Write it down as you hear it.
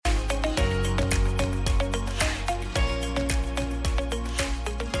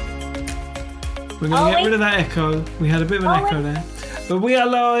We're going to get rid of that echo. We had a bit of an echo there. But we are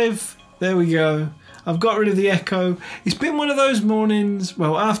live. There we go. I've got rid of the echo. It's been one of those mornings,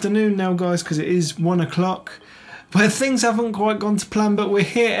 well, afternoon now, guys, because it is 1 o'clock, where things haven't quite gone to plan, but we're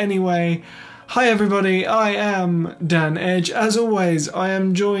here anyway. Hi, everybody. I am Dan Edge. As always, I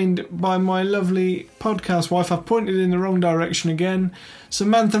am joined by my lovely podcast wife. I've pointed in the wrong direction again.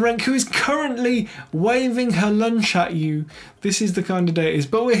 Samantha Renk, who is currently waving her lunch at you. This is the kind of day it is.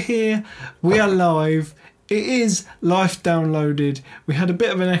 But we're here. We are live. It is life downloaded. We had a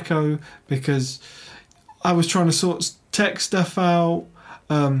bit of an echo because I was trying to sort tech stuff out.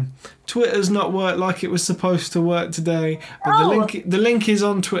 Twitter's not worked like it was supposed to work today. But the link is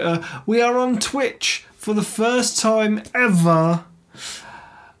on Twitter. We are on Twitch for the first time ever.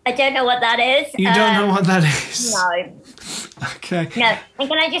 I don't know what that is. You don't know what that is? No. Okay. No. And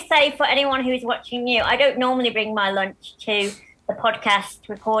can I just say, for anyone who's watching you, I don't normally bring my lunch to the podcast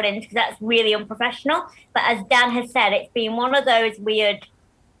recordings because that's really unprofessional. But as Dan has said, it's been one of those weird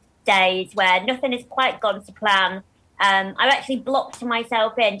days where nothing has quite gone to plan. I've actually blocked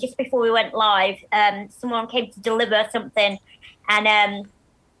myself in just before we went live. Someone came to deliver something, and I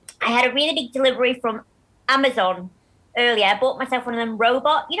had a really big delivery from Amazon earlier. I bought myself one of them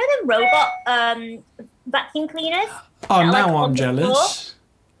robot vacuum cleaners. Oh, now I'm jealous.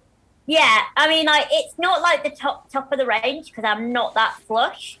 Yeah, I mean, like, it's not like the top of the range because I'm not that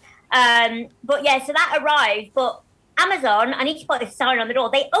flush. But yeah, so that arrived. But Amazon, I need to put a sign on the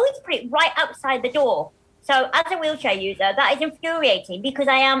door. They always put it right outside the door. So as a wheelchair user, that is infuriating because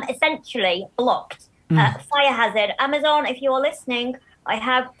I am essentially blocked. Fire hazard. Amazon, if you are listening, I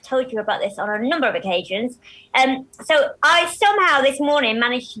have told you about this on a number of occasions. So I somehow this morning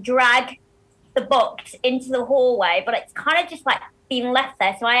managed to drag the box into the hallway, but it's kind of just like being left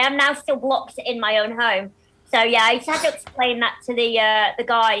there. So I am now still blocked in my own home. So yeah, I just had to explain that to the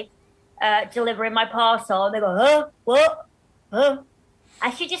guy delivering my parcel. And they go, huh? What? Huh? I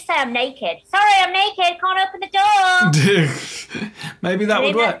should just say I'm naked. Sorry, I'm naked. Can't open the door. Maybe that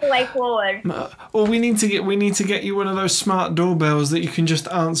would work. That's the way forward. Or we need to get you one of those smart doorbells that you can just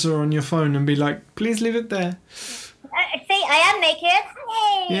answer on your phone and be like, please leave it there. See, I am naked.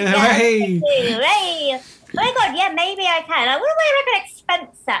 Hey. Yeah, hey. Hey. Oh my God, yeah, maybe I can. I wonder where I can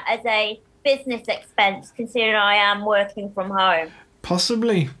expense that as a business expense, considering I am working from home.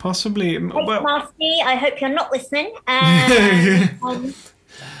 Possibly. Hey, Well, Marcy, I hope you're not listening.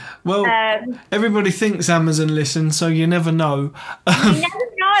 Well, everybody thinks Amazon listens, so you never know. You never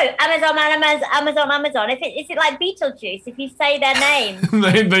know. Amazon. Is it like Beetlejuice? If you say their name,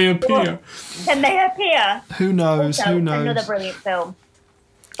 they appear. Then they appear. Who knows? Also, Who knows? Another brilliant film.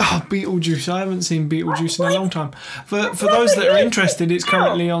 Oh, Beetlejuice. I haven't seen Beetlejuice in a long time. For those that are interested, it's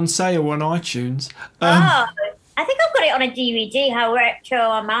currently on sale on iTunes. I think I've got it on a DVD. How retro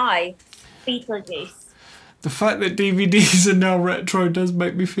am I? Beetlejuice. The fact that DVDs are now retro does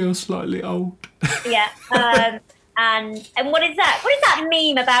make me feel slightly old. Yeah. And what is that? What is that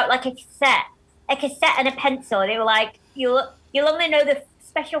meme about, like a cassette and a pencil? They were like, you'll only know the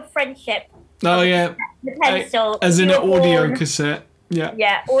special friendship. Oh yeah. The pencil. As in an audio cassette. Yeah.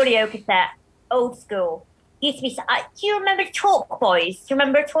 Yeah, audio cassette. Old school. Used to be. Do you remember Talk Boys? Do you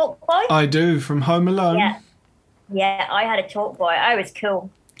remember Talk Boy? I do, from Home Alone. Yeah, I had a Talk Boy. I was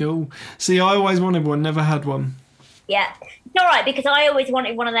cool. Oh, see, I always wanted one, never had one. Yeah, it's all right because I always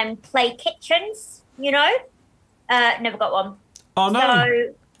wanted one of them play kitchens, you know? Never got one. Oh, no.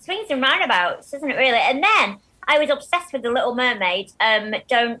 So, swings and roundabouts, isn't it really? And then I was obsessed with The Little Mermaid.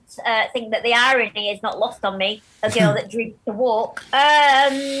 Don't think that the irony is not lost on me, a girl that dreams to walk.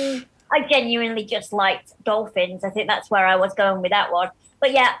 I genuinely just liked dolphins. I think that's where I was going with that one.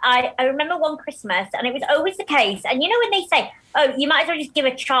 But yeah, I remember one Christmas, and it was always the case. And you know when they say, oh, you might as well just give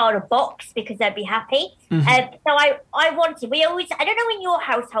a child a box because they'd be happy. Mm-hmm. So we always, I don't know in your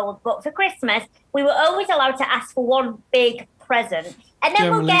household, but for Christmas, we were always allowed to ask for one big present. And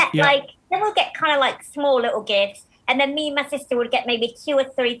then we'll get kind of like small little gifts. And then me and my sister would get maybe 2 or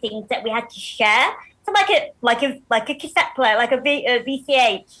 3 things that we had to share. So like a cassette player, like a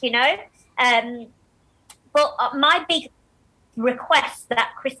VCH, you know? But my big request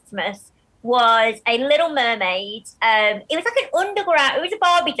that Christmas was a Little Mermaid. It was like an underground, it was a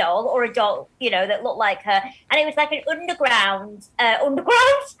Barbie doll or a doll, you know, that looked like her. And it was like an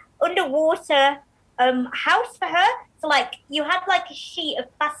underwater house for her. So like you had like a sheet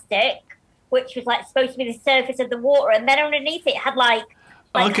of plastic, which was like supposed to be the surface of the water. And then underneath it had like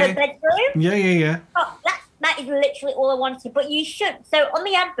her bedroom. Yeah. Oh, that is literally all I wanted. But you should, so on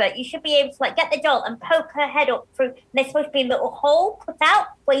the advert, you should be able to like get the doll and poke her head up through. There's supposed to be a little hole put out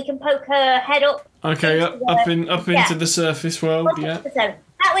where you can poke her head up. Okay, up into the surface world. Yeah. So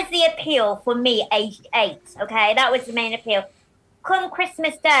that was the appeal for me, aged 8. Okay, that was the main appeal. Come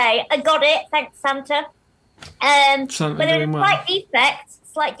Christmas Day, I got it. Thanks, Santa. But there was a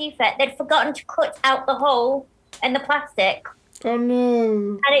slight defect. They'd forgotten to cut out the hole in the plastic. Oh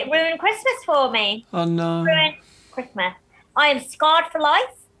no! And it ruined Christmas for me. Oh no! Ruined Christmas. I am scarred for life.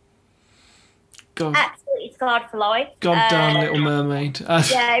 God. Absolutely scarred for life. God damn Little Mermaid.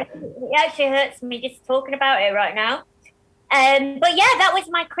 Yeah, it actually hurts me just talking about it right now. But yeah, that was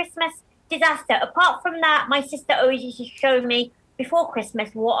my Christmas disaster. Apart from that, my sister always used to show me before Christmas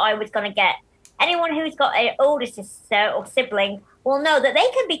what I was going to get. Anyone who's got an older sister or sibling will know that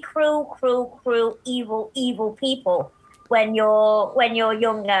they can be cruel, evil people when you're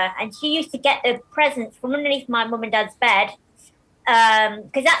younger. And she used to get the presents from underneath my mum and dad's bed,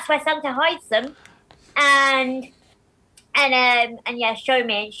 because that's where Santa hides them. And yeah, show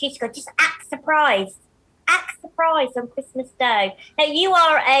me. And she'd go, just act surprised on Christmas Day. Now you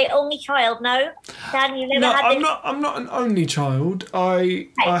are a only child, no? Dan, you never had this? I'm not an only child. I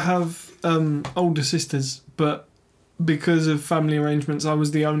have older sisters, but because of family arrangements, I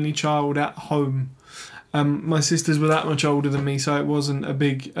was the only child at home. My sisters were that much older than me, so it wasn't a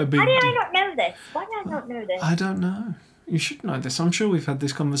big. Why did I not know this? I don't know. You should know this. I'm sure we've had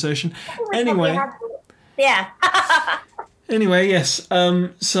this conversation. Anyway. Yeah. Anyway, yes.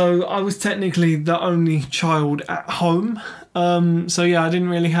 So I was technically the only child at home. So yeah, I didn't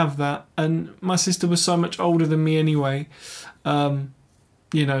really have that. And my sister was so much older than me anyway.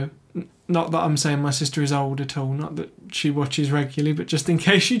 You know, not that I'm saying my sister is old at all. Not that she watches regularly, but just in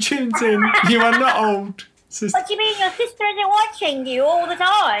case she tunes in, you are not old. Sister. What do you mean your sister isn't watching you all the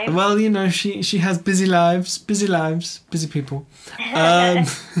time? Well, you know, she has busy lives, busy people.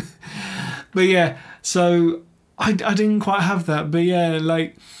 But yeah, so I didn't quite have that. But yeah,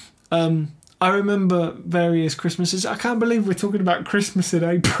 like, I remember various Christmases. I can't believe we're talking about Christmas in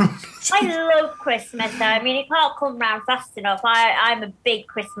April. I love Christmas though. I mean, it can't come round fast enough. I'm a big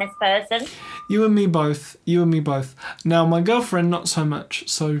Christmas person. You and me both. Now, my girlfriend, not so much.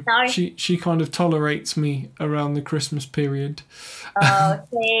 So no. she kind of tolerates me around the Christmas period. Oh,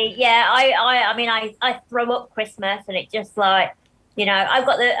 see, yeah. I mean, I throw up Christmas, and it just like, you know, I've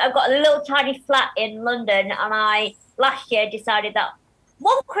got a little tiny flat in London, and I last year decided that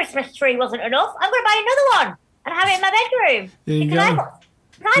one Christmas tree wasn't enough. I'm going to buy another one and have it in my bedroom. There you go.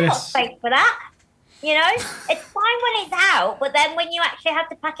 I've got space for that. You know, it's fine when it's out, but then when you actually have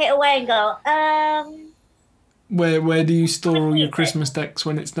to pack it away and go, where do you store all your Christmas decks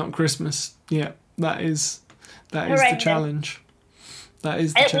when it's not Christmas? Yeah, that is the challenge. That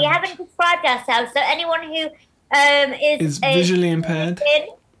is the challenge. We haven't described ourselves, so anyone who is visually impaired.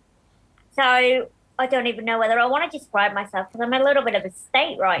 So I don't even know whether I want to describe myself because I'm in a little bit of a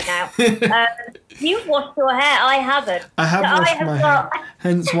state right now. You've washed your hair, I haven't. I have washed my hair,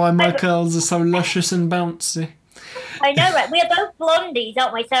 hence why my curls are so luscious and bouncy. I know, right? We are both blondies,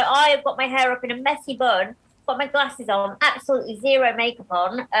 aren't we? So I have got my hair up in a messy bun, got my glasses on, absolutely zero makeup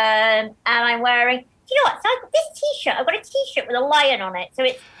on, and I'm wearing, do you know what? So I've got this T-shirt. I've got a T-shirt with a lion on it. So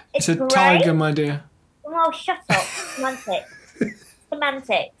it's a grey. tiger, my dear. Oh, shut up.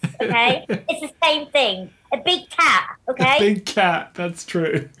 Semantics, okay? It's the same thing. A big cat, okay? A big cat, that's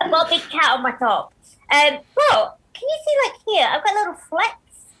true. I've got a big cat on my top. But can you see, like here, I've got little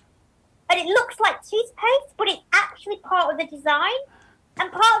flecks, and it looks like toothpaste, but it's actually part of the design. And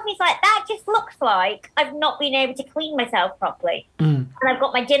part of me's like, that just looks like I've not been able to clean myself properly. And I've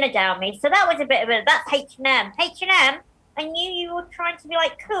got my dinner down me. So that was a bit of that's H&M. H&M, I knew you were trying to be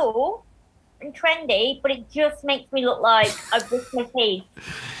like cool and trendy, but it just makes me look like I've brushed my teeth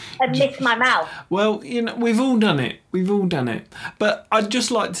and missed my mouth. Well, you know, we've all done it. But I'd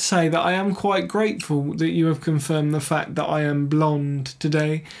just like to say that I am quite grateful that you have confirmed the fact that I am blonde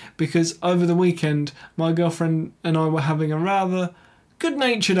today, because over the weekend, my girlfriend and I were having a rather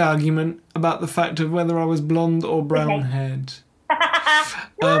good-natured argument about the fact of whether I was blonde or brown-haired.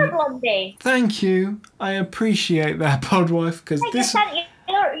 You're a blondie. Thank you. I appreciate that, Podwife, because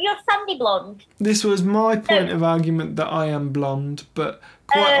You're sandy blonde. This was my point of argument that I am blonde, but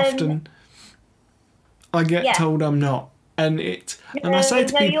quite often I get told I'm not, and I say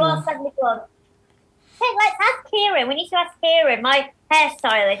to people, you are sandy blonde. Hey, let's ask Kieran. We need to ask Kieran, my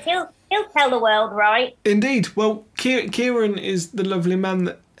hairstylist. He'll tell the world, right? Indeed. Well, Kieran is the lovely man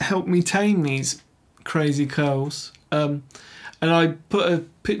that helped me tame these crazy curls. And I put a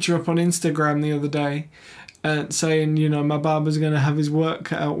picture up on Instagram the other day. Saying, you know, my barber's going to have his work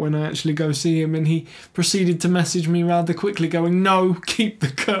cut out when I actually go see him, and he proceeded to message me rather quickly going, no, keep the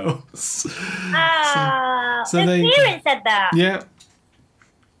curls. So Kieran said that? Yeah.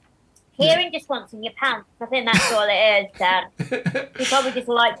 Hearing just wants in your pants. I think that's all it is, Dan. You probably just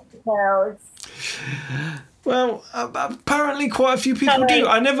like the curls. Well, apparently quite a few people do.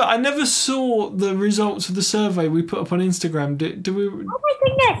 I never saw the results of the survey we put up on Instagram. Do we? Oh my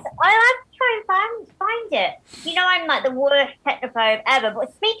goodness! I'll have to try and find it. You know, I'm like the worst technophobe ever.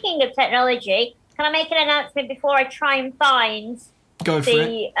 But speaking of technology, can I make an announcement before I try and find Go for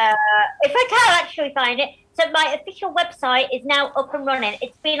it. If I can actually find it. So my official website is now up and running.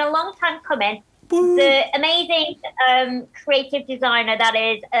 It's been a long time coming. Woo. The amazing creative designer that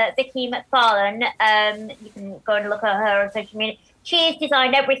is Vicky McFarlane, you can go and look at her on social media. She has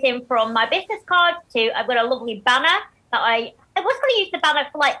designed everything from my business cards to I've got a lovely banner that I was going to use the banner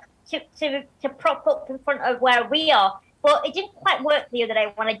for like to prop up in front of where we are, but it didn't quite work the other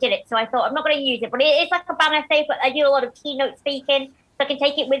day when I did it. So I thought I'm not going to use it, but it is like a banner thing. But I do a lot of keynote speaking, so I can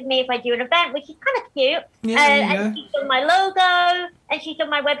take it with me if I do an event, which is kind of cute. And she's done my logo and she's done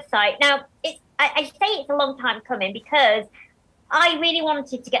my website. Now I say it's a long time coming because I really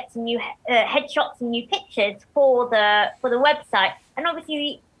wanted to get some new headshots and new pictures for the website, and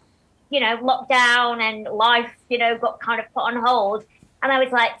obviously, you know, lockdown and life, you know, got kind of put on hold. And I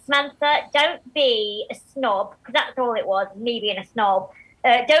was like, Samantha, don't be a snob, because that's all it was, me being a snob.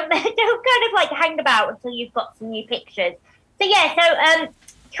 Don't kind of like hang about until you've got some new pictures. So yeah, so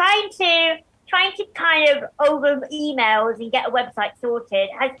trying to kind of over emails and get a website sorted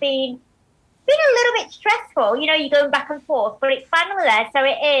has been a little bit stressful. You know, you're going back and forth, but it's finally there. So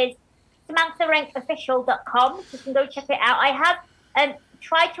it is SamanthaRankOfficial.com. So you can go check it out. I have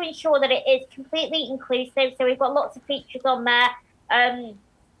tried to ensure that it is completely inclusive. So we've got lots of features on there.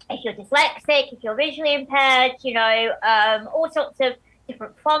 If you're dyslexic, if you're visually impaired, you know, all sorts of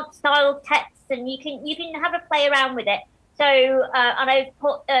different font style texts, and you can have a play around with it. So and I've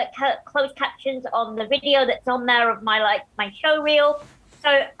put closed captions on the video that's on there of my show reel.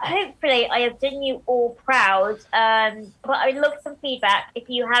 So hopefully I have done you all proud. But I would love some feedback. If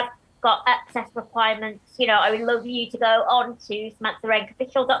you have got access requirements, you know, I would love you to go on to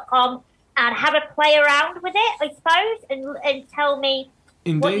SamanthaRankOfficial.com and have a play around with it, I suppose, and tell me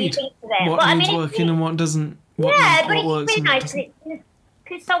what you think of it. What needs working and what doesn't. What it's really nice. It's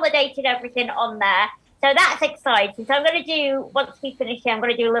consolidated everything on there. So that's exciting. So I'm going to do, once we finish here, I'm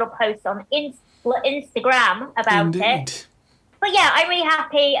going to do a little post on Instagram about it. But yeah, I'm really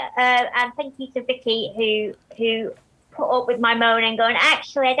happy, and thank you to Vicky who put up with my moaning, going,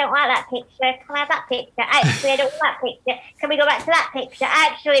 actually, I don't like that picture. Can I have that picture? Actually, I don't like that picture. Can we go back to that picture?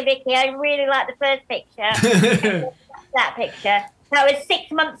 Actually, Vicky, I really like the first picture. That picture. That was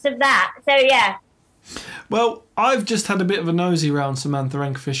 6 months of that. So yeah. Well, I've just had a bit of a nosy round Samantha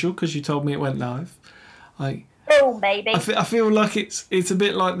Rank Official because you told me it went live. Oh, baby. I feel like it's a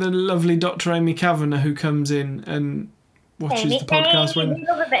bit like the lovely Dr. Amy Kavanagh who comes in and watches the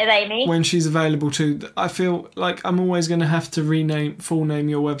podcast when she's available too. I feel like I'm always going to have to full name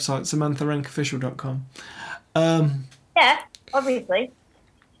your website, SamanthaRankOfficial.com. Yeah, obviously.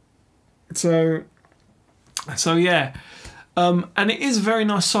 So yeah. And it is a very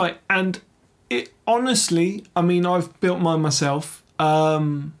nice site, and it honestly, I mean, I've built mine myself,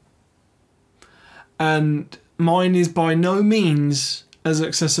 and mine is by no means as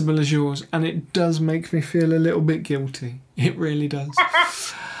accessible as yours, and it does make me feel a little bit guilty. It really does.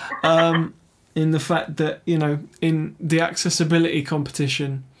 In the fact that, you know, in the accessibility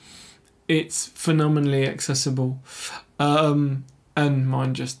competition, it's phenomenally accessible, and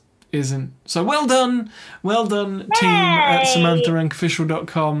mine just isn't. So well done team at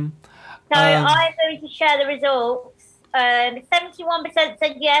SamanthaRankOfficial.com. So I'm going to share the results. 71%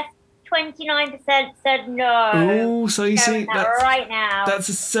 said yes, 29% said no. Oh, so you see that right now. That's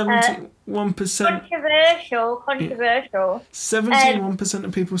a 71%. Controversial. 71%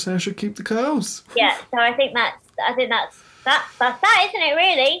 of people say I should keep the curls. Yeah, so I think that's that, isn't it,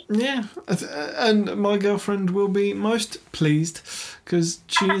 really? Yeah, and my girlfriend will be most pleased because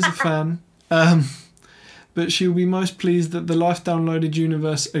she is a fan. But she'll be most pleased that the Life Downloaded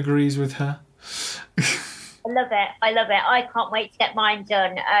universe agrees with her. I love it. I can't wait to get mine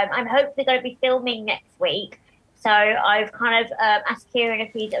done. I'm hopefully going to be filming next week. So I've kind of asked Kieran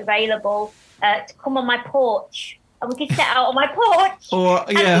if he's available to come on my porch. And we can sit out on my porch. Or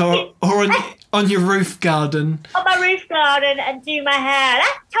on your roof garden. On my roof garden and do my hair.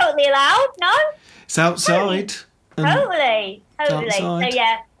 That's totally allowed, no? It's outside. Totally. Outside. So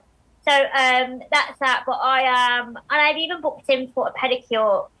yeah. So that's that. But and I've even booked in for a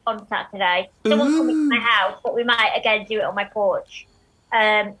pedicure on Saturday. Someone's coming to my house, but we might again do it on my porch.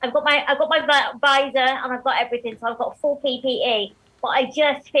 I've got my visor and I've got everything, so I've got full PPE. But I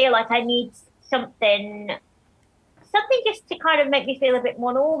just feel like I need something something just to kind of make me feel a bit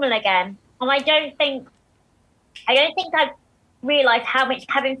more normal again. And I don't think I've realised how much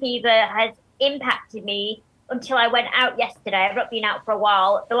cabin fever has impacted me until I went out yesterday. I've not been out for a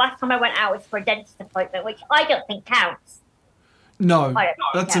while. The last time I went out was for a dentist appointment, which I don't think counts. No,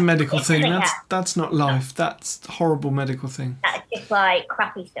 that's a medical thing. That's not life. That's a horrible medical thing. That's just like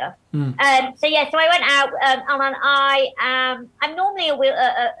crappy stuff. So I went out, and I'm normally a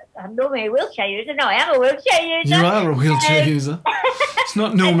wheelchair user. No, I am a wheelchair user. You are a wheelchair user. It's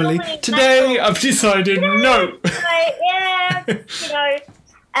not normally. Today I've decided no. Just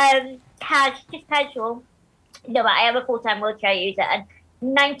casual. No, but I am a full-time wheelchair user, and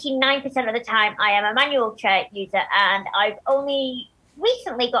 99% of the time I am a manual chair user, and I've only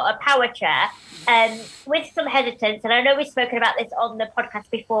recently got a power chair with some hesitance, and I know we've spoken about this on the podcast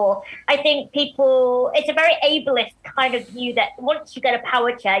before. I think it's a very ableist kind of view that once you get a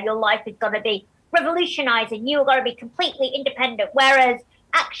power chair, your life is going to be revolutionizing. You're going to be completely independent, whereas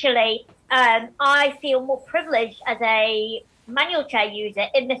actually I feel more privileged as a manual chair user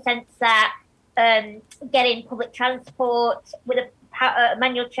in the sense that getting public transport with a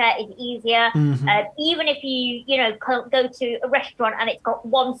manual chair is easier. Even if you go to a restaurant and it's got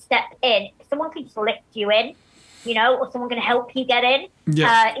one step in, someone can just lift you in, or someone can help you get in.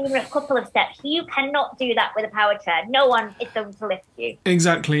 Even a couple of steps. You cannot do that with a power chair. No one is going to lift you.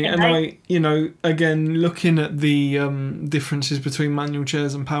 Exactly. And again, looking at the differences between manual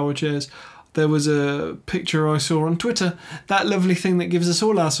chairs and power chairs, there was a picture I saw on Twitter, that lovely thing that gives us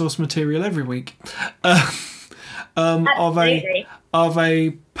all our source material every week, of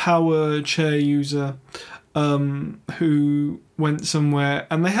a power chair user who went somewhere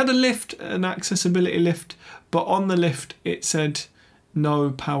and they had a lift, an accessibility lift, but on the lift it said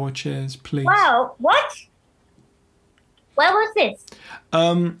no power chairs, please. Wow, what? Where was this?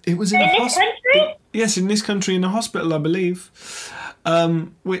 It was in this country? Yes, in this country, in a hospital, I believe,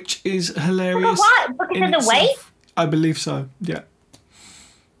 which is hilarious. What? Because of the weight? I believe so, yeah.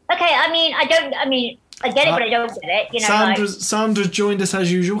 Okay, I get it, but I don't get it. Sandra's joined us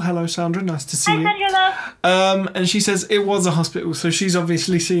as usual. Hello, Sandra. Nice to see you. Hi, Sandra. And she says it was a hospital, so she's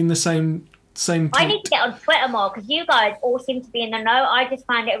obviously seen the same tweet. I need to get on Twitter more because you guys all seem to be in the know. I just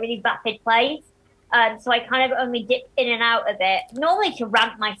find it a really vapid place. So I kind of only dip in and out of it, normally to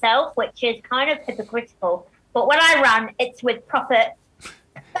rant myself, which is kind of hypocritical. But when I rant, it's with proper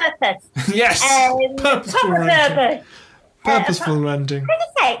purpose. Yes, purposeful ranting. Purposeful ranting. Can I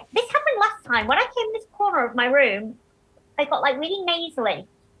just say, this happened last time. When I came in this corner of my room, I got like really nasally.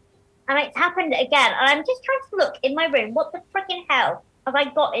 And it's happened again. And I'm just trying to look in my room. What the freaking hell have I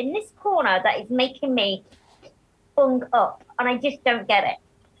got in this corner that is making me bung up? And I just don't get it.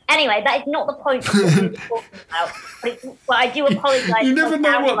 Anyway, that is not the point of what we were talking about. But I do apologise. You never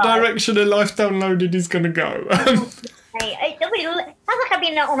know what direction a Life Downloaded is going to go. It sounds like I've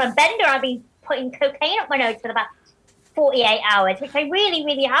been on a bender. I've been putting cocaine up my nose for the past 48 hours, which I really,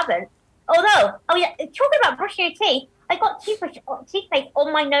 really haven't. Although, talking about brushing your teeth, I got toothpaste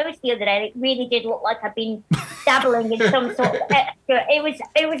on my nose the other day, and it really did look like I've been dabbling in some sort of extra. It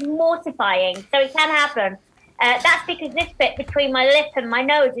was mortifying. So it can happen. That's because this bit between my lip and my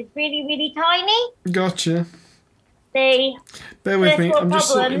nose is really, really tiny. Gotcha. See? Bear with me. I'm just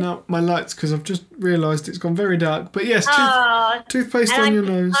sorting out my lights because I've just realised it's gone very dark. But yes, toothpaste on your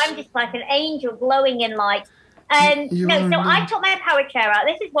nose. I'm just like an angel glowing in light. I took my power chair out.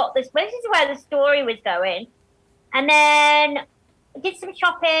 This is where the story was going. And then I did some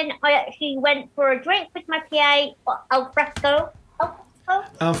shopping. I actually went for a drink with my PA, al fresco.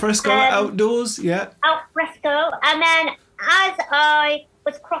 Al fresco, outdoors, yeah. Al fresco. And then as I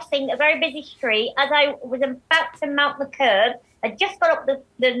was crossing a very busy street, as I was about to mount the curb, I just got up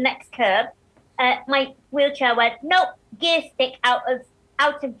the next curb, my wheelchair went, nope, gear stick out of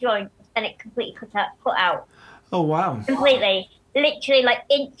joint, and it completely cut out. Oh, wow. Completely. Literally like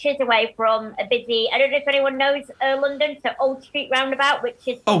inches away from a busy, I don't know if anyone knows London, so Old Street Roundabout, which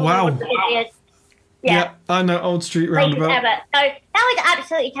is one of the busiest. Yeah, I know Old Street Roundabout. Ever. So that was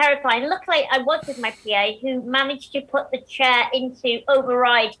absolutely terrifying. Luckily, I was with my PA who managed to put the chair into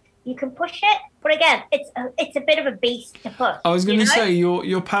override. You can push it, but again, it's a bit of a beast to push. I was going to say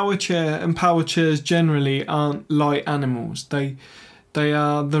your power chair and power chairs generally aren't light animals. They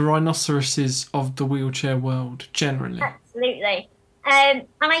are the rhinoceroses of the wheelchair world generally. Absolutely. And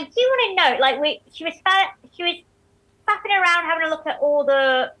I do want to note, she was faffing around, having a look at all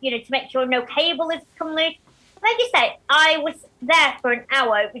the, to make sure no cable has come loose. Like you say, I was there for an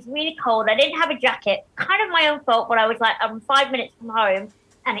hour. It was really cold. I didn't have a jacket. Kind of my own fault, but I was like, I'm 5 minutes from home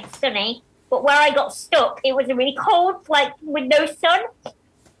and it's sunny. But where I got stuck, it was really cold, with no sun.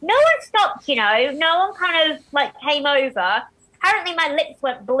 no one stopped, no one kind of like came over. Apparently my lips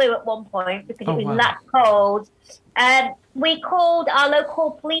went blue at one point because it was that cold. We called our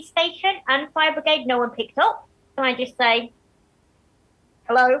local police station and fire brigade. No one picked up. And I just say,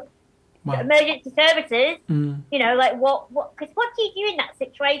 hello, emergency services. Like what, because what do you do in that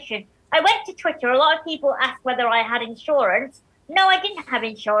situation? I went to Twitter. A lot of people asked whether I had insurance. No, I didn't have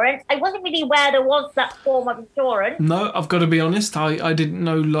insurance. I wasn't really aware there was that form of insurance. No, I've got to be honest. I didn't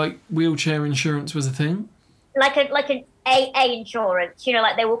know like wheelchair insurance was a thing. Like an AA insurance,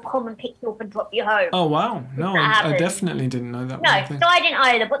 like they will come and pick you up and drop you home. Oh wow! No, I definitely didn't know that. No, so I didn't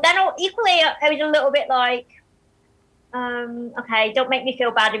either. But then equally, I was a little bit like, okay, don't make me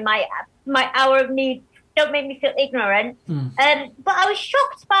feel bad in my hour of need. Don't make me feel ignorant. But I was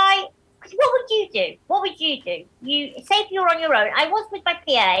shocked by. Because what would you do? What would you do? You say if you were on your own. I was with my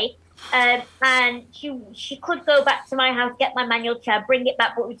PA, and she could go back to my house, get my manual chair, bring it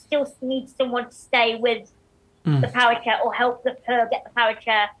back, but we'd still need someone to stay with the power chair or help her get the power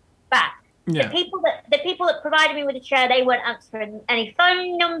chair back. Yeah. The people that provided me with the chair, they weren't answering any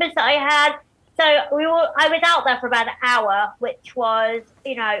phone numbers that I had. So I was out there for about an hour, which was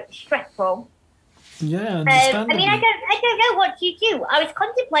stressful. Yeah, understandably. I don't know what you do. I was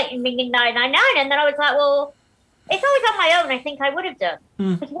contemplating ringing 999, and then I was like, well, if I was on my own, I think I would have done.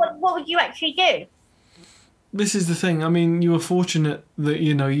 Because what would you actually do? This is the thing. I mean, you were fortunate that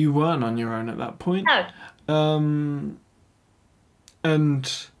you weren't on your own at that point. No.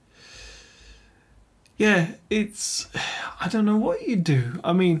 And yeah, it's I don't know what you do.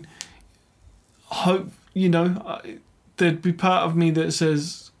 I mean, hope there'd be part of me that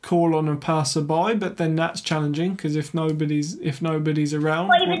says call on a passerby, but then that's challenging because if nobody's around.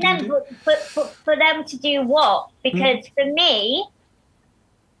 Well, even then, for them to do what? Because for me,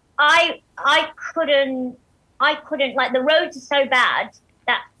 I couldn't like the roads are so bad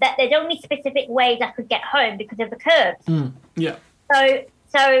that there's only specific ways I could get home because of the curbs. Yeah. So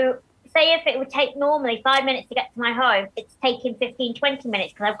say if it would take normally 5 minutes to get to my home, it's taking 15, 20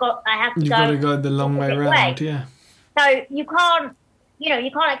 minutes because I have to You've got to go the long way around. Yeah. So you can't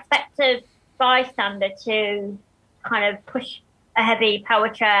expect a bystander to kind of push a heavy power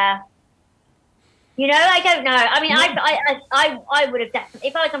chair. I don't know. I mean, I would have definitely,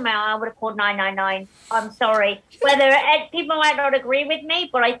 if I was on my own, I would have called 999. I'm sorry. Whether people might not agree with me,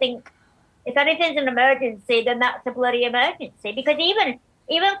 but I think if anything's an emergency, then that's a bloody emergency. Because even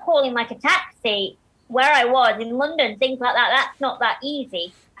calling like a taxi where I was in London, things like that, that's not that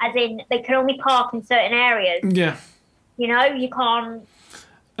easy. As in, they can only park in certain areas. Yeah. You can't.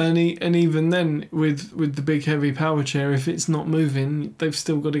 And even then, with the big heavy power chair, if it's not moving, they've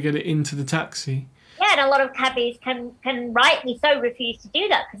still got to get it into the taxi. Yeah, and a lot of cabbies can rightly so refuse to do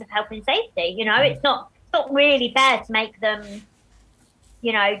that because of health and safety. It's not really fair to make them,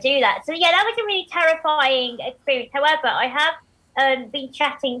 do that. So yeah, that was a really terrifying experience. However, I have been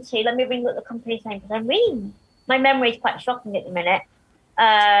chatting to. Let me bring up the company's name because my memory is quite shocking at the minute.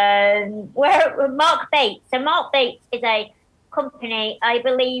 Where Mark Bates. So Mark Bates is a company. I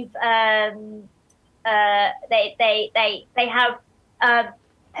believe they have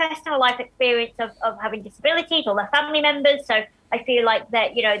personal life experience of having disabilities or their family members. So I feel like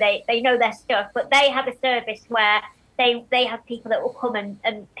that they know their stuff. But they have a service where they have people that will come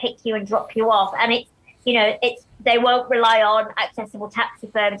and pick you and drop you off, and it's they won't rely on accessible taxi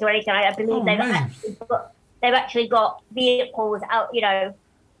firms or anything. I believe they've actually got vehicles out,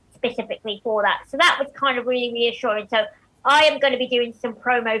 specifically for that. So that was kind of really reassuring. So I am going to be doing some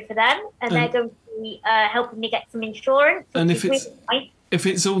promo for them, and they're going to be helping me get some insurance. And if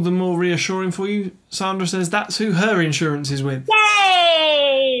it's all the more reassuring for you, Sandra says that's who her insurance is with.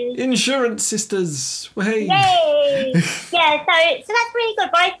 Yay! Insurance sisters. Hey. Yay! Yeah, so that's really good.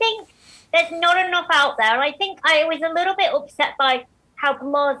 But I think there's not enough out there. And I think I was a little bit upset by how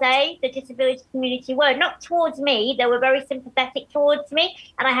blasé the disability community were. Not towards me. They were very sympathetic towards me.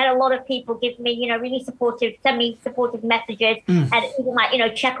 And I had a lot of people give me, really send me supportive messages and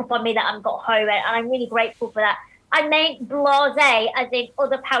even check up on me that I've got home. And I'm really grateful for that. I meant blasé as in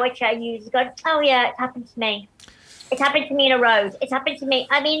other power chair users going, oh yeah, it's happened to me. It's happened to me in a road. It's happened to me.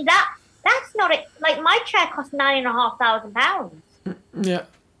 I mean, that's not it. Like my chair cost £9,500. Yeah.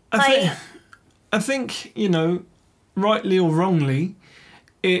 I think, rightly or wrongly,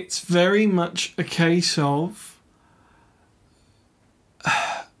 it's very much a case of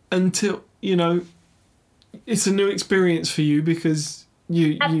until, it's a new experience for you because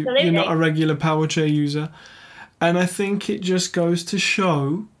you're not a regular power chair user. And I think it just goes to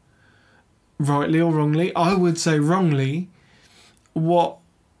show, rightly or wrongly, I would say wrongly, what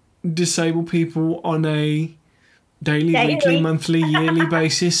disabled people on a daily, weekly, monthly, yearly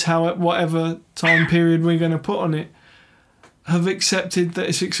basis, whatever time period we're going to put on it, have accepted that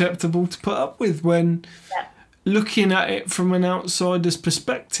it's acceptable to put up with, when looking at it from an outsider's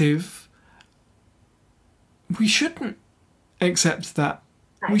perspective, we shouldn't accept that.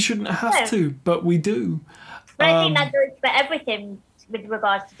 We shouldn't have to, but we do. But I think that goes for everything with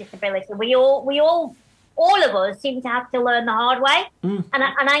regards to disability. We all of us seem to have to learn the hard way. And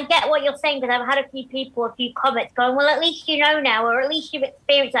I get what you're saying, because I've had a few comments going, well, at least you know now, or at least you've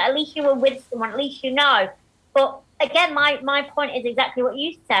experienced that, at least you were with someone, at least you know. But again, my point is exactly what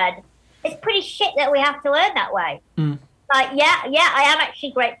you said. It's pretty shit that we have to learn that way. Like, I am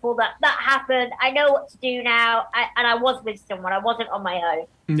actually grateful that happened. I know what to do now, and I was with someone. I wasn't on my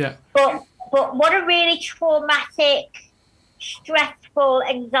own. Yeah. But what a really traumatic, stressful,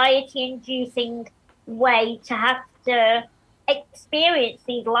 anxiety-inducing way to have to experience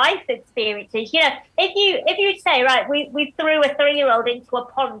these life experiences. You know, if you say, right, we threw a 3-year-old into a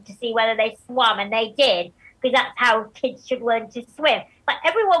pond to see whether they swam, and they did, because that's how kids should learn to swim. Like,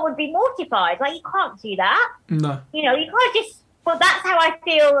 everyone would be mortified. Like, you can't do that. No. You know, you can't just... But that's how I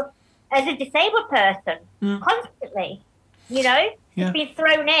feel as a disabled person, constantly. You know? Yeah. Just being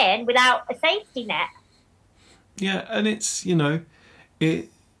thrown in without a safety net. Yeah, and it's, you know, it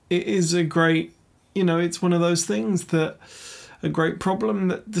is a great... You know, it's one of those things that... A great problem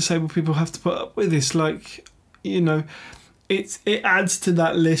that disabled people have to put up with. It's like, you know, it adds to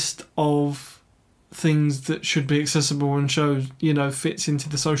that list of things that should be accessible, and shows, you know, fits into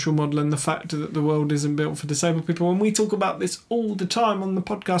the social model, and the fact that the world isn't built for disabled people. And we talk about this all the time on the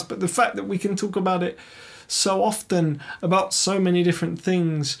podcast, but the fact that we can talk about it so often, about so many different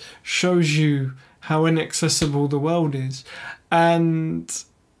things, shows you how inaccessible the world is. And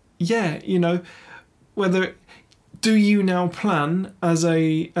yeah, you know, whether... Do you now plan as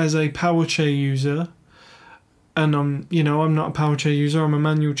a power chair user? And I'm not a power chair user. I'm a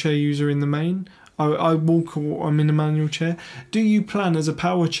manual chair user in the main. I walk, or I'm in a manual chair. Do you plan as a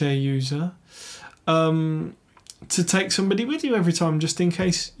power chair user to take somebody with you every time, just in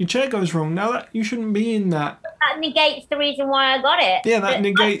case your chair goes wrong? Now, that you shouldn't be in that. That negates the reason why I got it. Yeah, that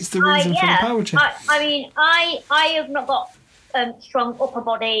negates the reason for the power chair. I mean, I have not got strong upper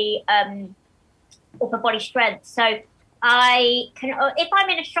body strength, so I can, if I'm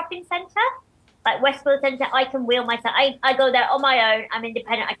in a shopping centre, like Westfield Centre, I can wheel myself. I go there on my own. I'm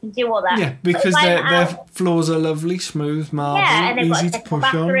independent. I can do all that. Yeah, because their floors are lovely, smooth, marble, easy to push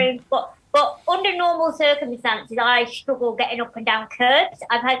on. But under normal circumstances, I struggle getting up and down curbs.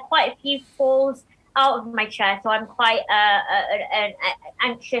 I've had quite a few falls out of my chair, so I'm quite an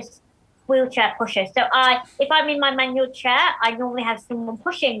anxious wheelchair pusher. So if I'm in my manual chair, I normally have someone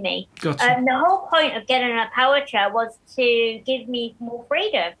pushing me. Gotcha. The whole point of getting a power chair was to give me more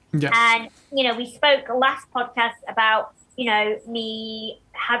freedom. Yeah. And, you know, we spoke last podcast about, you know, me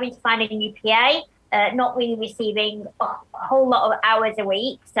having to find a new PA, not really receiving a whole lot of hours a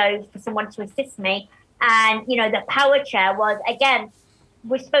week. So for someone to assist me. And, you know, the power chair was, again,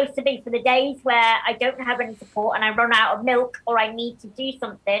 we're supposed to be for the days where I don't have any support and I run out of milk or I need to do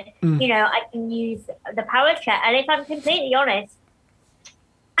something, you know, I can use the power chair. And if I'm completely honest,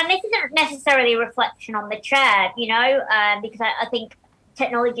 and this isn't necessarily a reflection on the chair, you know, because I think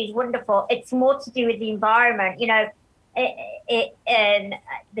technology is wonderful. It's more to do with the environment. You know,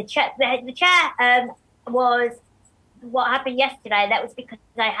 the chair was what happened yesterday. That was because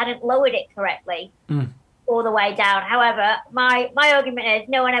I hadn't lowered it correctly. All the way down. However, my argument is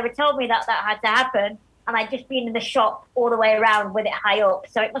no one ever told me that had to happen, and I'd just been in the shop all the way around with it high up.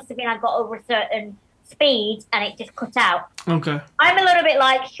 So it must have been I got over a certain speed and it just cut out. Okay. I'm a little bit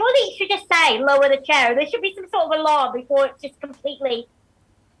like, surely you should just say lower the chair. There should be some sort of alarm before it just completely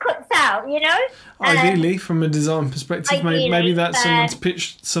cuts out, you know? Ideally, from a design perspective, maybe that's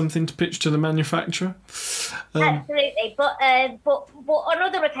something to pitch to the manufacturer. Absolutely, but on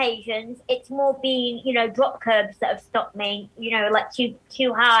other occasions, it's more been, you know, drop curbs that have stopped me, you know, like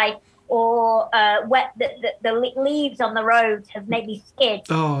too high, or wet. The leaves on the road have made me skid.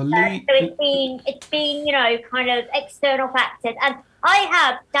 Oh, so it's been, you know, kind of external factors, and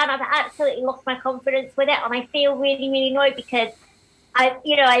I've absolutely lost my confidence with it, and I feel really, really annoyed because I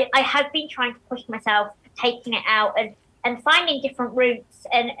have been trying to push myself, taking it out and finding different routes.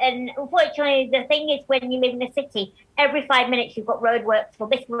 And unfortunately, the thing is, when you live in a city, every 5 minutes you've got roadworks. Well,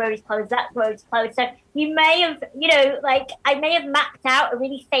 this road is closed, that road's closed. So you may have, you know, like I may have mapped out a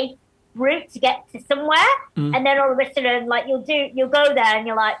really safe route to get to somewhere. And then all of a sudden, like you'll go there and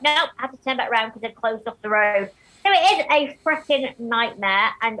you're like, nope, I have to turn back around because they've closed off the road. So it is a freaking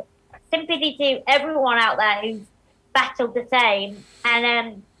nightmare. And sympathy to everyone out there who's battled the same.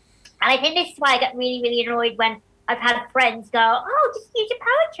 And I think this is why I get really, really annoyed when I've had friends go, "Oh, just use your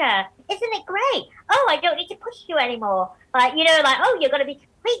power chair. Isn't it great? Oh, I don't need to push you anymore." Like, like, "Oh, you're going to be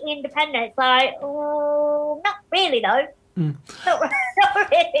completely independent." It's like, oh, not really, though. Not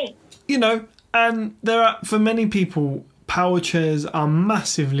really. And there are, for many people, power chairs are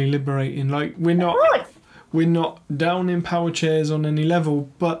massively liberating. Like, we're not down in power chairs on any level,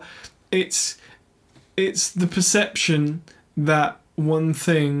 but it's the perception that one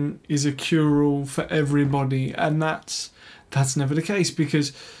thing is a cure-all for everybody, and that's never the case,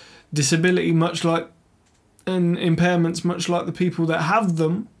 because disability, much like, and impairments, much like the people that have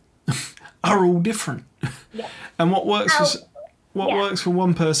them, are all different. Yeah. And what works for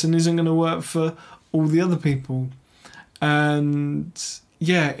one person isn't going to work for all the other people. And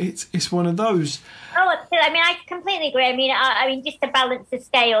yeah, it's one of those. Oh, I mean, I completely agree. I mean, just to balance the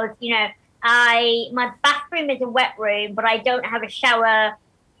scales, my bathroom is a wet room, but I don't have a shower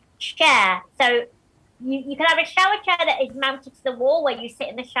chair. So you can have a shower chair that is mounted to the wall where you sit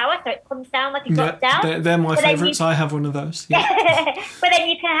in the shower, so it comes down like a drop down. They're my favourites. I have one of those. Yeah. But then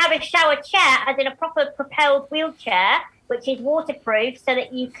you can have a shower chair, as in a proper propelled wheelchair, which is waterproof, so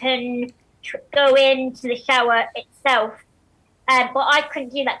that you can go into the shower itself. But I couldn't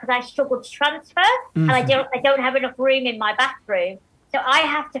do that because I struggled to transfer, and I don't have enough room in my bathroom. So I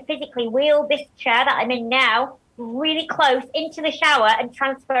have to physically wheel this chair that I'm in now really close into the shower and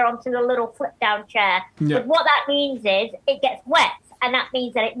transfer onto the little flip-down chair. Yeah. But what that means is it gets wet, and that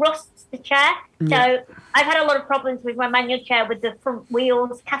means that it rusts the chair. Yeah. So I've had a lot of problems with my manual chair with the front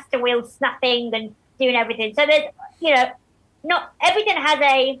wheels, caster wheels snapping and doing everything. So there's, not everything has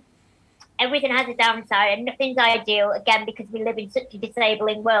a downside, and nothing's ideal, again, because we live in such a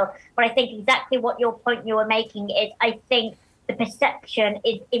disabling world. But I think exactly what your point you were making is, I think the perception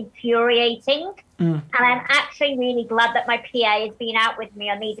is infuriating. And I'm actually really glad that my PA has been out with me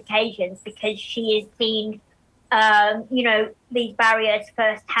on these occasions, because she has seen, these barriers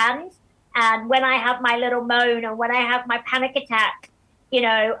firsthand. And when I have my little moan, and when I have my panic attack,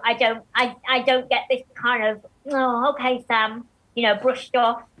 I don't get this kind of, "Oh, okay, Sam, brushed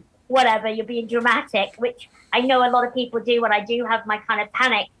off, whatever, you're being dramatic," which I know a lot of people do when I do have my kind of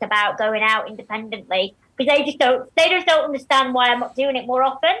panics about going out independently, because they just don't understand why I'm not doing it more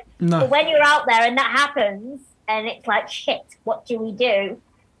often. No. But when you're out there and that happens, and it's like, shit, what do we do?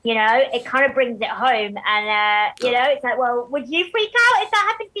 It kind of brings it home, and it's like, well, would you freak out if that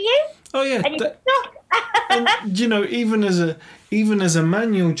happened to you? Oh yeah. And, even as a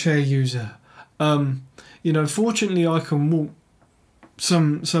manual chair user, fortunately I can walk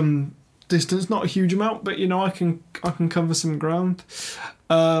some distance, not a huge amount, but I can cover some ground.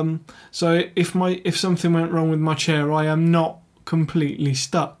 So if something went wrong with my chair, I am not completely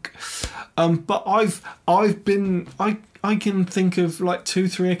stuck. But I can think of like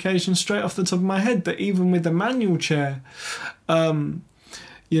 2-3 occasions straight off the top of my head that even with a manual chair,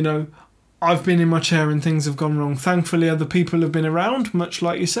 I've been in my chair and things have gone wrong. Thankfully, other people have been around, much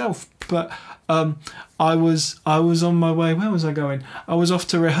like yourself. But I was on my way. Where was I going? I was off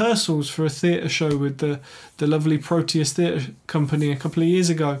to rehearsals for a theatre show with the lovely Proteus Theatre Company a couple of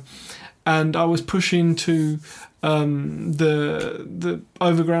years ago, and I was pushing to the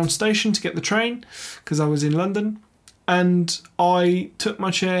overground station to get the train because I was in London, and I took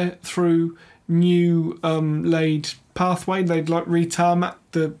my chair through new laid pathway. They'd like re-tarmac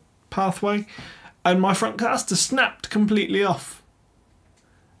the pathway, and my front caster snapped completely off.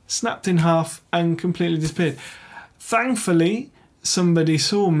 Snapped in half and completely disappeared. Thankfully, somebody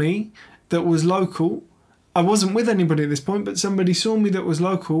saw me that was local. I wasn't with anybody at this point, but somebody saw me that was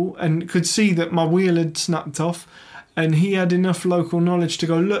local and could see that my wheel had snapped off, and he had enough local knowledge to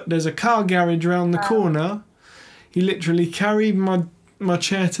go, "Look, there's a car garage round the corner." He literally carried my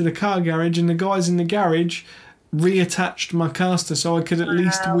chair to the car garage, and the guys in the garage reattached my caster so I could at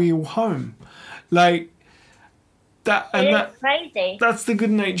least wheel home. Like, that's crazy. That's the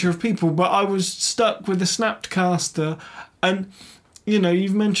good nature of people. But I was stuck with a snapped caster, and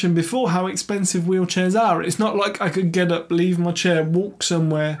you've mentioned before how expensive wheelchairs are. It's not like I could get up, leave my chair, walk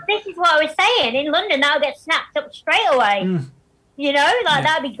somewhere. This is what I was saying. In London, that'll get snapped up straight away.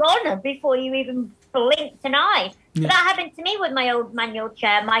 That'll be gone before you even blinked an eye. Yeah. But that happened to me with my old manual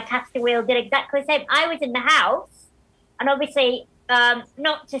chair. My caster wheel did exactly the same. I was in the house, and obviously,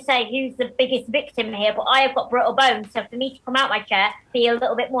 not to say who's the biggest victim here, but I have got brittle bones, so for me to come out my chair be a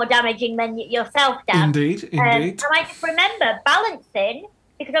little bit more damaging than yourself, Dan. Indeed. And I just remember balancing,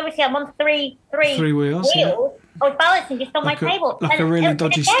 because obviously I'm on three wheels. Yeah. I was balancing just on my table, like a really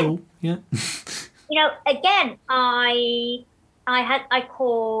dodgy stool. Yeah. Again, I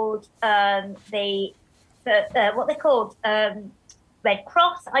called what they called Red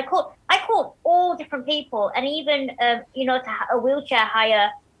Cross. I called all different people, and even to a wheelchair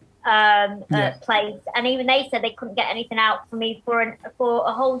hire place, and even they said they couldn't get anything out for me for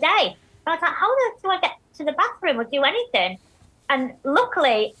a whole day. And I was like, how on earth do I get to the bathroom or do anything? And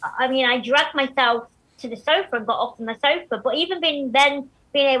luckily, I mean, I dragged myself to the sofa and got off on the sofa. But even being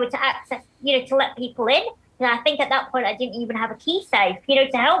able to access, to let people in, and I think at that point I didn't even have a key safe,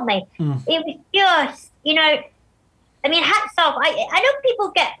 to help me. It was just, I mean, hats off. I know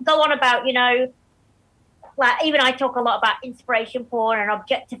people go on about, like even I talk a lot about inspiration porn and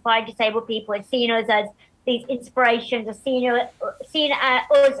objectifying disabled people and seeing us as these inspirations, or seeing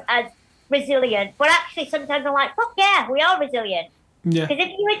us as resilient. But actually, sometimes I'm like, fuck yeah, we are resilient. Yeah. Because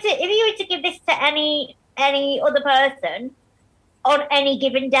if you were to give this to any other person on any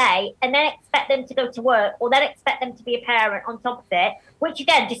given day, and then expect them to go to work, or then expect them to be a parent on top of it, which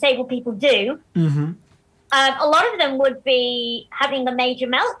again disabled people do. Mm-hmm. A lot of them would be having a major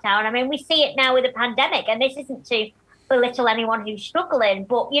meltdown. I mean, we see it now with the pandemic, and this isn't to belittle anyone who's struggling,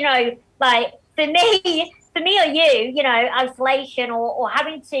 but like for me or you, isolation or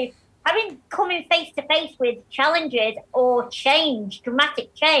having coming face to face with challenges or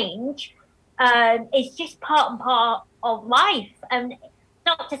dramatic change, is just part and part of life. And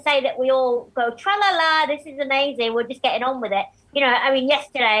not to say that we all go tra la la, this is amazing, we're just getting on with it. I mean,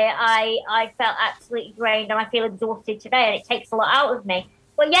 yesterday I felt absolutely drained, and I feel exhausted today, and it takes a lot out of me.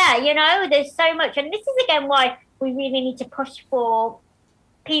 But yeah, there's so much, and this is again why we really need to push for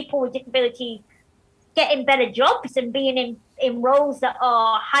people with disabilities getting better jobs and being in roles that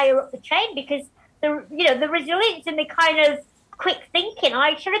are higher up the chain, because the resilience and the kind of quick thinking.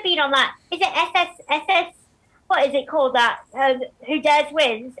 I should have been on that. Is it SS? What is it called? That Who Dares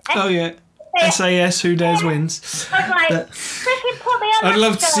Wins? Oh yeah. SAS, Who Dares Wins. I was like, freaking put me on. I'd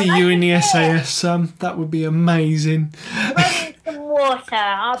love to see you in the SAS. That would be amazing. Run in some water,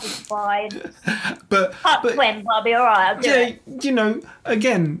 I'll be fine. But swim, but I'll be all right. I'll do it.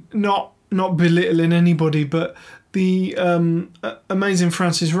 Again, not belittling anybody, but the amazing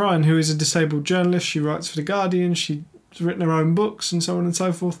Frances Ryan, who is a disabled journalist, she writes for The Guardian, she's written her own books and so on and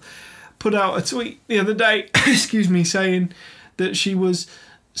so forth, put out a tweet the other day, saying that she was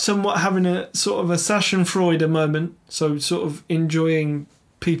somewhat having a sort of a Schadenfreude moment, so sort of enjoying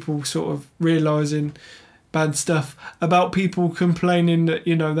people sort of realising bad stuff about people complaining that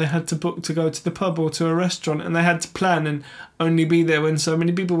they had to book to go to the pub or to a restaurant, and they had to plan and only be there when so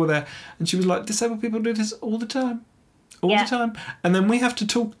many people were there. And she was like, disabled people do this all the time. The time. And then we have to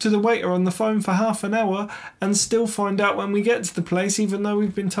talk to the waiter on the phone for half an hour and still find out when we get to the place, even though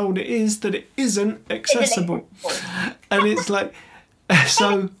we've been told it is, that it isn't accessible. And it's like,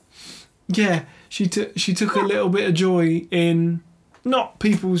 so yeah, she took a little bit of joy in not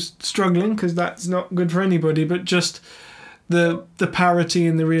people's struggling, because that's not good for anybody, but just the parity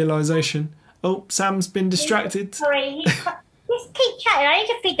and the realisation. Oh, Sam's been distracted. Sorry, just keep chatting. I need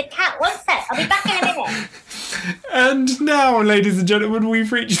to feed the cat. One sec, I'll be back in a minute. And now, ladies and gentlemen,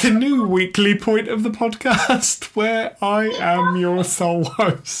 we've reached the new weekly point of the podcast where I am your sole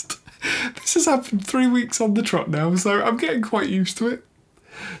host. This has happened 3 weeks on the trot now, so I'm getting quite used to it.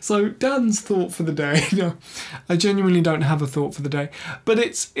 So Dan's thought for the day. No, I genuinely don't have a thought for the day, but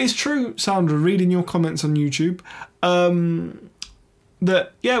it's true, Sandra, reading your comments on YouTube,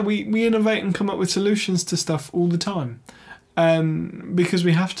 that we innovate and come up with solutions to stuff all the time, because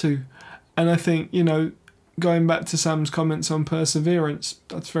we have to. And I think going back to Sam's comments on perseverance,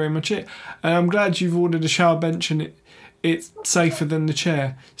 that's very much it. And I'm glad you've ordered a shower bench and it's safer than the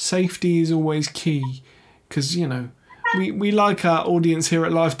chair. Safety is always key, because we like our audience here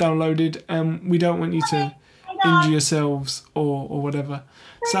at Life Downloaded, and we don't want you to injure yourselves or whatever.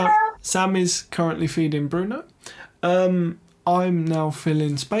 Sam is currently feeding Bruno. I'm now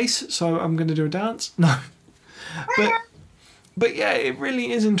filling space, so I'm going to do a dance. No. But yeah, it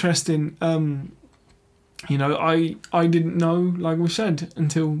really is interesting. I didn't know, like we said,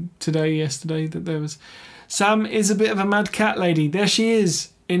 until yesterday, that there was... Sam is a bit of a mad cat lady. There she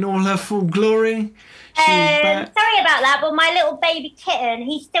is, in all her full glory. Sorry about that, but my little baby kitten,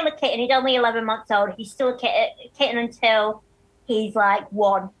 he's still a kitten. He's only 11 months old. He's still a kitten until he's like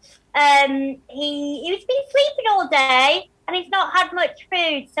 1. He's been sleeping all day, and he's not had much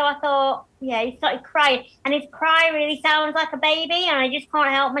food. So I thought, he started crying. And his cry really sounds like a baby, and I just can't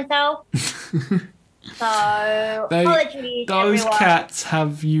help myself. So, apologies, those everyone. cats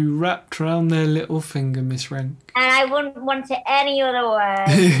have you wrapped around their little finger, Miss Wren. And I wouldn't want it any other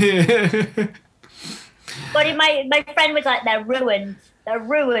way. But my friend was like, they're ruined. They're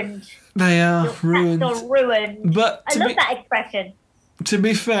ruined. They are ruined. They're ruined. But I love that expression. To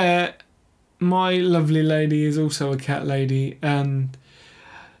be fair, my lovely lady is also a cat lady, and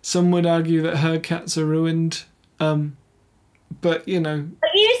some would argue that her cats are ruined. But, you know...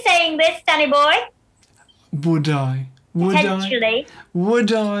 Are you saying this, Danny boy? Would I? Potentially.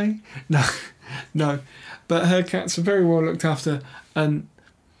 Would I? No. No. But her cats are very well looked after, and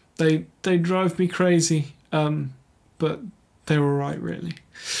they drive me crazy. But they're all right, really.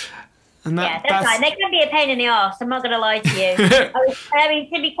 And that's fine. They can be a pain in the arse. I'm not going to lie to you. I mean,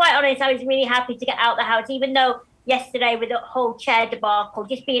 to be quite honest, I was really happy to get out the house, even though yesterday with the whole chair debacle,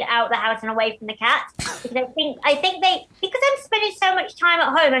 just being out the house and away from the cats. Because I think because I'm spending so much time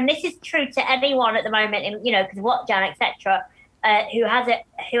at home, and this is true to anyone at the moment, because lockdown, etc. Who has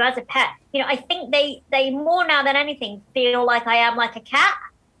a pet. I think they more now than anything feel like I am like a cat,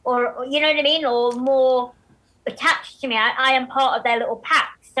 or you know what I mean, or more attached to me. I am part of their little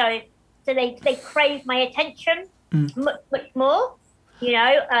pack. So they crave my attention much more.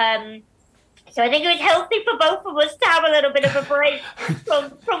 So I think it was healthy for both of us to have a little bit of a break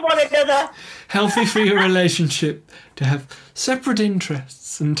from one another. Healthy for your relationship to have separate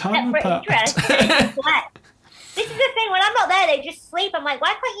interests and time apart. This is the thing, when I'm not there, they just sleep. I'm like,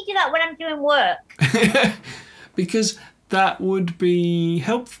 why can't you do that when I'm doing work? Because that would be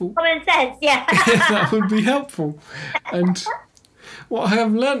helpful. Common sense, yeah. That would be helpful. And what I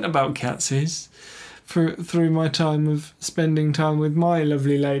have learnt about cats is, through my time of spending time with my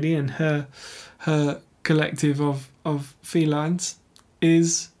lovely lady and her collective of felines,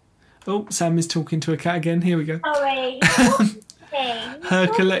 is... Oh, Sam is talking to a cat again. Here we go. Sorry.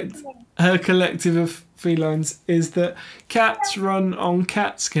 Her collective of felines is that cats run on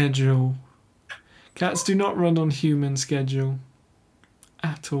cat schedule. Cats do not run on human schedule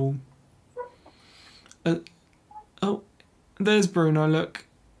at all. Oh, there's Bruno, look.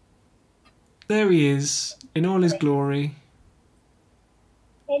 There he is, in all his glory.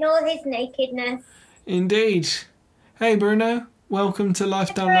 In all his nakedness. Indeed. Hey Bruno, welcome to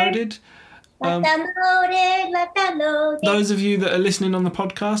Life Downloaded. Life Downloaded. Those of you that are listening on the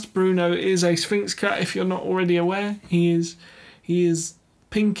podcast, Bruno is a Sphinx cat, if you're not already aware. He is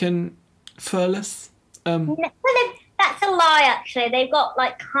pink and furless. That's a lie, actually. They've got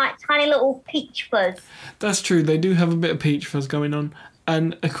like tiny little peach fuzz. That's true. They do have a bit of peach fuzz going on.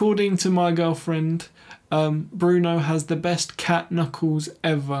 And according to my girlfriend, Bruno has the best cat knuckles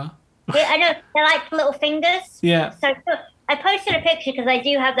ever. Yeah, I know. They're like little fingers. Yeah. So I posted a picture because I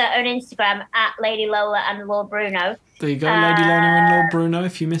do have their own Instagram at Lady Lola and Lord Bruno. There you go, Lady Lola and Lord Bruno,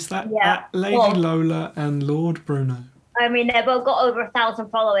 if you missed that. Yeah. At Lady Lola and Lord Bruno. I mean, they've both got over 1,000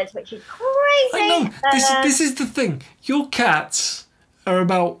 followers, which is crazy. I know. This is the thing. Your cats are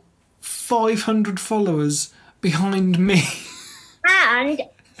about 500 followers behind me. And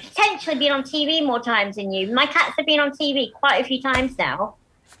potentially been on TV more times than you. My cats have been on TV quite a few times now.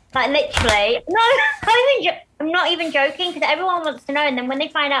 Like, literally. No, I'm not even joking, because everyone wants to know. And then when they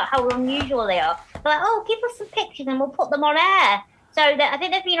find out how unusual they are, they're like, oh, give us some pictures and we'll put them on air. So I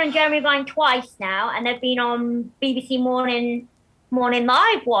think they've been on Jeremy Vine twice now, and they've been on BBC Morning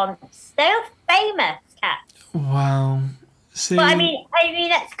Live once. They're famous cats. Wow. See, but I mean,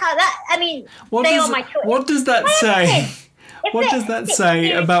 that's kind of that. I mean, they are my choice. What does that say? What does that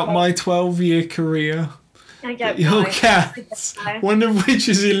say about my 12-year career? I don't Your know. cats, one of which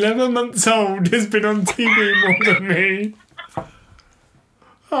is 11 months old, has been on TV more than me.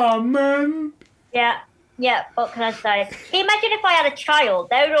 Oh, man. Yeah, what can I say? Can you imagine if I had a child?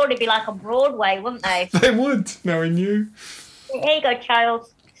 They would already be like on Broadway, wouldn't they? They would, knowing you. Here you go,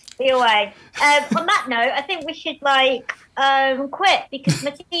 child. Be away. On that note, I think we should, quit, because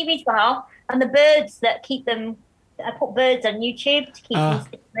my TV's gone off, and the birds that keep them... I put birds on YouTube to keep them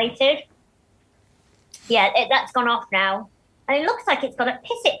stimulated. Yeah, that's gone off now. And it looks like it's going to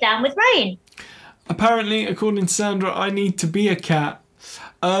piss it down with rain. Apparently, according to Sandra, I need to be a cat.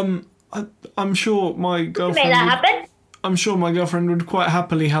 I'm sure my girlfriend... Make that happen. I'm sure my girlfriend would quite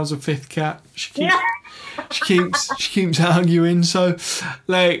happily house a fifth cat. She keeps arguing. So,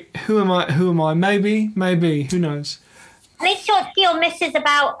 who am I? Maybe. Who knows? I need to talk to your missus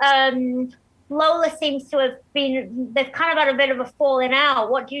about... Lola seems to have been... They've kind of had a bit of a falling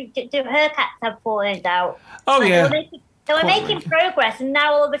out. What do her cats have fallen out? Oh, yeah. They were making progress, and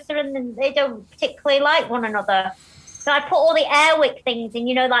now all of a sudden they don't particularly like one another. So I put all the Airwick things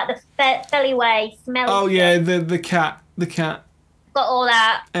in, like the Feliway smell. Oh, yeah, the cat. Got all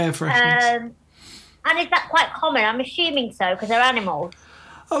that. Air freshness. And is that quite common? I'm assuming so, because they're animals.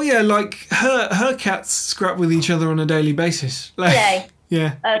 Oh, yeah, like her cats scrap with each other on a daily basis. Like,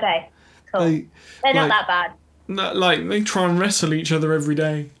 yeah. Okay. Cool. They're not that bad. No, they try and wrestle each other every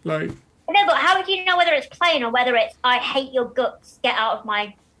day. No, but how do you know whether it's playing or whether it's I hate your guts, get out of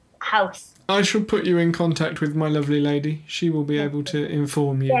my house. I shall put you in contact with my lovely lady. She will be able to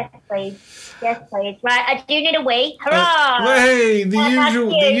inform you. Yes, please. Yes, please. Right, I do need a wee. Hurrah! Hey,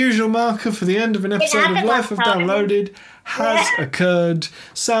 the usual marker for the end of an episode of Life of Downloaded has occurred.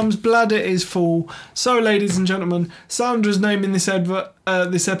 Sam's bladder is full. So, ladies and gentlemen, Sandra's name in this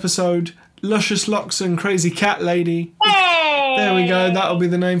episode, Luscious Locks and Crazy Cat Lady. Hey! There we go. That'll be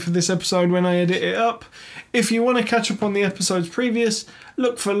the name for this episode when I edit it up. If you want to catch up on the episodes previous,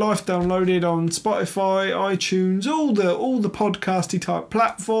 look for Life Downloaded on Spotify, iTunes, all the podcasty type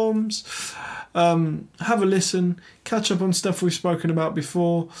platforms. Have a listen, catch up on stuff we've spoken about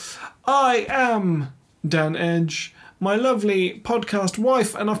before. I am Dan Edge. My lovely podcast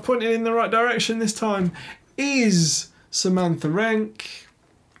wife, and I've pointed in the right direction this time, is Samantha Renk.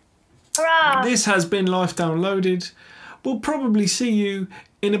 Hurrah! This has been Life Downloaded. We'll probably see you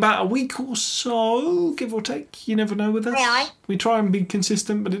in about a week or so, give or take. You never know with us. Aye. We try and be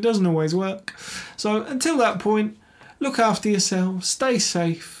consistent, but it doesn't always work. So until that point, look after yourselves, stay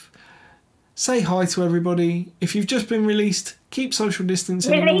safe, say hi to everybody. If you've just been released, keep social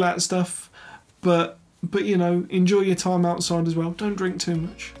distancing and all that stuff. But you know, enjoy your time outside as well. Don't drink too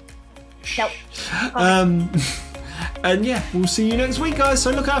much. Nope. And yeah, we'll see you next week, guys. So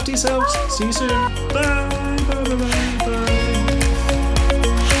look after yourselves. See you soon. Bye. Bye. Bye. Bye.